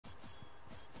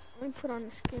Let me put on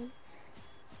the skin.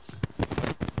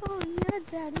 Oh yeah,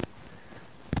 daddy.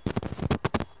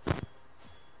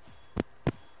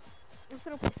 I'm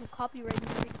gonna play some copyright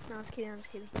music. No, I'm just kidding. I'm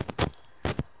just kidding.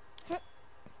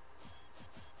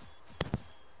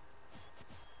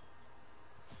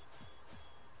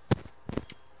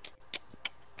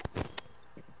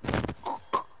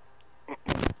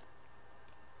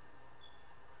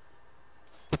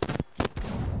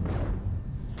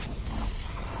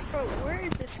 Bro, where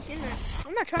is the skin at?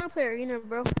 I'm not trying to play arena,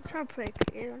 bro. I'm trying to play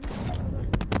creative.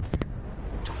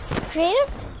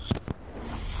 Creative?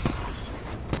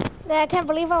 Yeah, I can't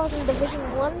believe I was in Division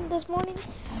 1 this morning.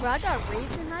 Bro, I got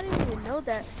Raven. I didn't even know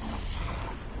that.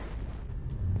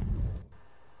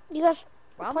 You guys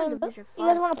playing? You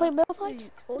guys want to play Bill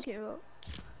fights? Okay, bro.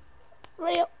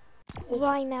 Ready up.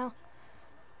 Right now.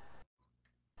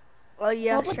 Oh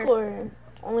yeah, Public sure. or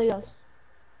only us?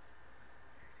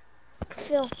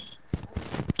 Phil.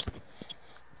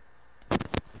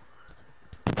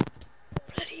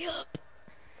 Ready up.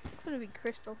 It's gonna be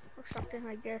Crystal or something,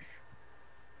 I guess.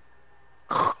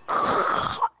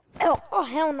 Oh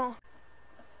hell no.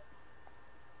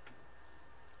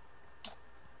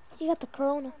 You got the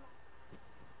corona.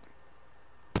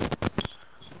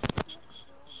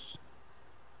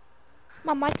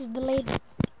 My mic is delayed.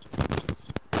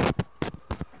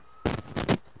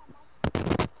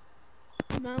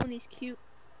 Melanie's cute.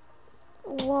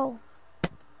 Whoa.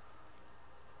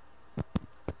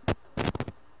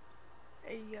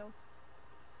 There you go.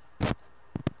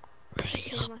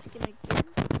 Ready up. My skin again.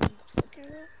 Look at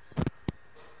it.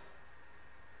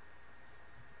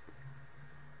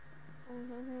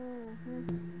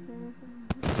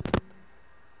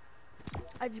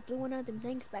 I just blew one of them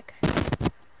things back.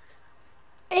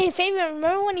 Hey, Fabian,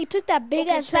 remember when you took that big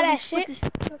ass fat ass shit?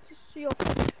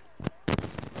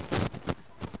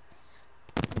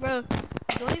 Bro,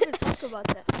 don't even talk about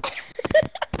that.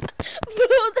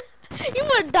 Bro, you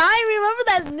were dying.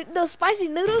 Remember those spicy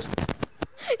noodles?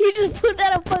 You just put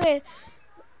that up fucking.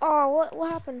 Oh,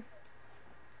 what happened?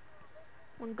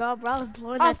 Oh God, bro, I was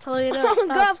blowing that toilet up. Oh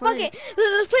God, fuck it.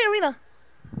 Let's play arena.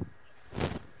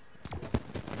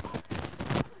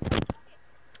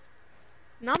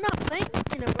 No, I'm not playing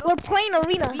arena, bro. We're playing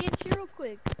arena. Be in here real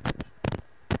quick.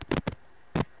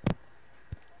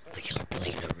 We're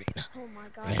playing arena. Oh my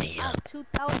God, I have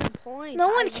 2,000 points. No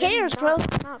one cares, bro.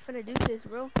 I'm not finna do this,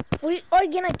 bro. We are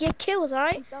gonna get kills,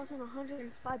 alright?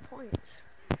 2,105 points.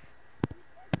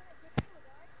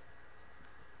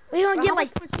 We gonna Bro, get how like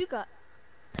much points you got?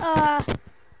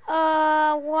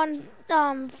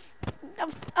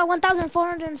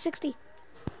 1,460.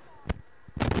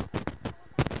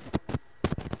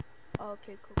 Oh,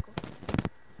 okay, cool.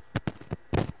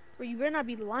 Bro, you better not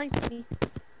be lying to me.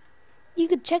 You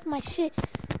could check my shit.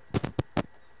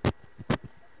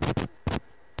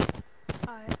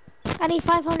 Alright. I need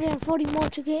 540 more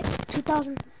to get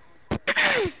 2,000.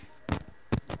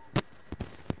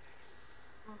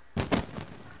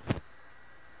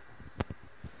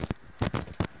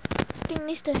 This thing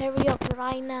needs to hurry up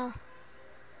right now.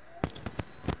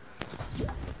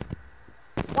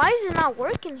 Why is it not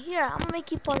working here? I'm gonna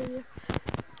make you part of it.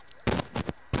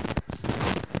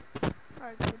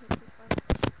 Alright, good.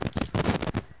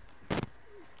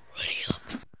 Ready up.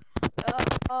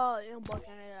 I'm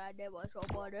watching it. I did what's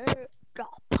over there.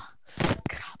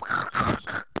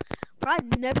 Bro,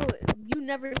 you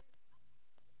never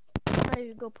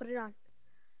go put it on.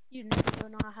 You never gonna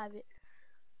know I have it.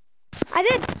 I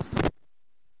did.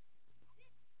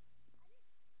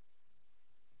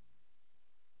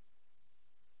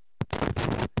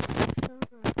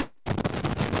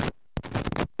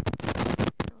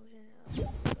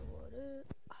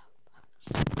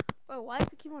 Bro, why do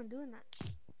you keep on doing that?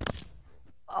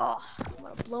 Oh, I'm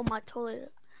gonna blow my toilet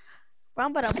up. Bro,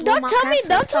 I'm about to blow Don't my tell me.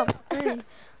 pants Don't up. tell me.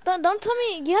 Don't tell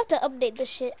me. You have to update this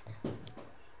shit.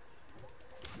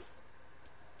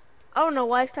 I don't know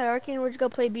why it's not working. We're just gonna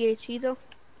play BHE though.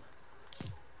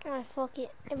 Alright, fuck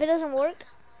it. If it doesn't work,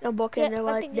 I'm yeah, they I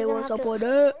like think they you're want gonna have support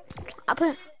to.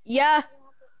 it. Yeah.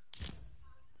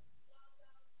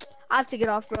 I have to get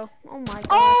off, bro. Oh my God.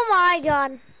 Oh my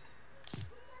God.